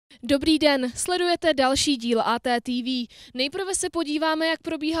Dobrý den, sledujete další díl ATTV. Nejprve se podíváme, jak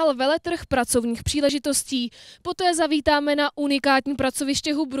probíhal veletrh pracovních příležitostí. Poté zavítáme na unikátní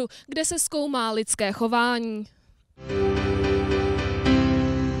pracoviště HUBRU, kde se zkoumá lidské chování.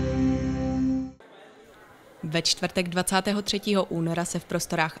 Ve čtvrtek 23. února se v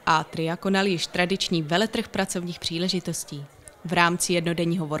prostorách Atria konal již tradiční veletrh pracovních příležitostí. V rámci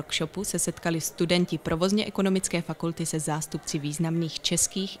jednodenního workshopu se setkali studenti provozně-ekonomické fakulty se zástupci významných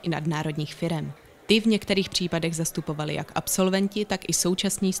českých i nadnárodních firem. Ty v některých případech zastupovali jak absolventi, tak i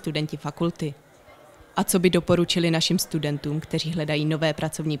současní studenti fakulty. A co by doporučili našim studentům, kteří hledají nové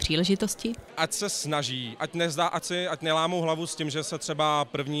pracovní příležitosti? Ať se snaží, ať nelámou hlavu s tím, že se třeba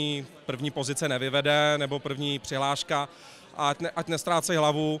první pozice nevyvede nebo první přihláška, ať nestrácejí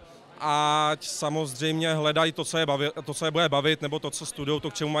hlavu, ať samozřejmě hledají to, co je bude bavit, nebo to, co studují,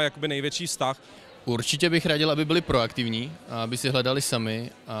 to, k čemu mají jakoby největší vztah. Určitě bych radil, aby byli proaktivní, aby si hledali sami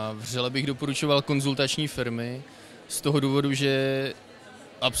a vřele bych doporučoval konzultační firmy z toho důvodu, že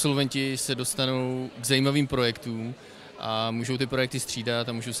absolventi se dostanou k zajímavým projektům a můžou ty projekty střídat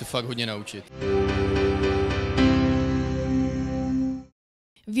a můžou se fakt hodně naučit.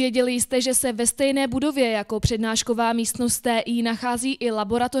 Věděli jste, že se ve stejné budově jako přednášková místnost TI nachází i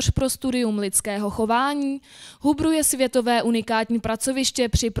laboratoř pro studium lidského chování? HUBRU je světové unikátní pracoviště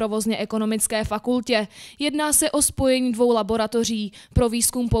při provozně-ekonomické fakultě. Jedná se o spojení dvou laboratoří pro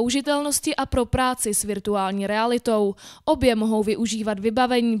výzkum použitelnosti a pro práci s virtuální realitou. Obě mohou využívat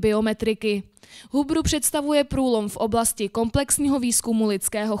vybavení biometriky. HUBRU představuje průlom v oblasti komplexního výzkumu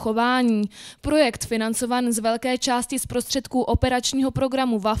lidského chování. Projekt financovaný z velké části z prostředků operačního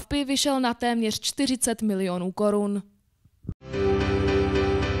programu VaVpI vyšel na téměř 40 milionů korun.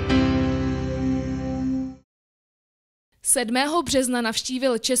 Března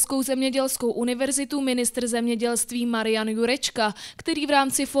navštívil Českou zemědělskou univerzitu ministr zemědělství Marian Jurečka, který v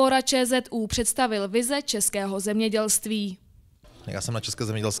rámci fóra ČZU představil vize českého zemědělství. Já jsem na České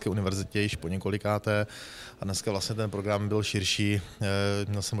zemědělské univerzitě již po několikáté a dneska vlastně ten program byl širší.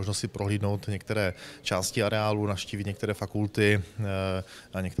 Měl jsem možnost si prohlídnout některé části areálu, navštívit některé fakulty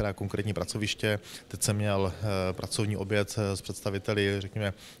a některá konkrétní pracoviště. Teď jsem měl pracovní oběd s představiteli,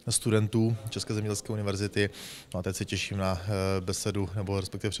 řekněme, studentů České zemědělské univerzity. No a teď se těším na besedu nebo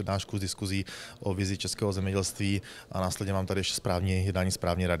respektive přednášku s diskuzí o vizi českého zemědělství a následně mám tady ještě jednání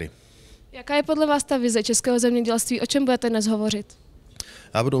správní rady. Jaká je podle vás ta vize českého zemědělství? O čem budete dnes hovořit?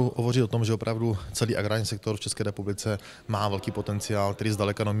 Já budu hovořit o tom, že opravdu celý agrární sektor v České republice má velký potenciál, který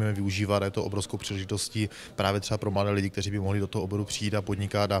zdaleka neumíme využívat a je to obrovskou příležitostí právě třeba pro mladé lidi, kteří by mohli do toho oboru přijít a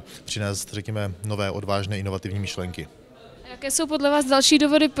podnikat a přinést, řekněme, nové, odvážné, inovativní myšlenky. A jaké jsou podle vás další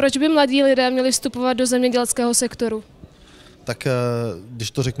důvody, proč by mladí lidé měli vstupovat do zemědělského sektoru? Tak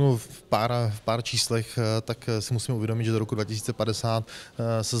když to řeknu v pár číslech, tak si musíme uvědomit, že do roku 2050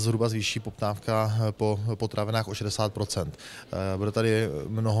 se zhruba zvýší poptávka po potravinách o 60%. Bude tady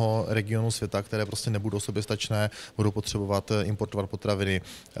mnoho regionů světa, které prostě nebudou soběstačné, budou potřebovat importovat potraviny.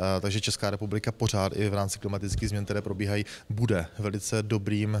 Takže Česká republika pořád i v rámci klimatických změn, které probíhají, bude velice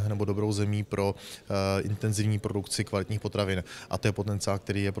dobrou zemí pro intenzivní produkci kvalitních potravin. A to je potenciál,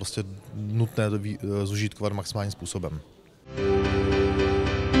 který je prostě nutné zužitkovat maximálním způsobem.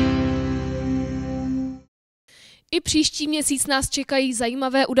 I příští měsíc nás čekají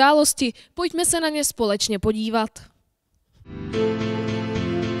zajímavé události. Pojďme se na ně společně podívat.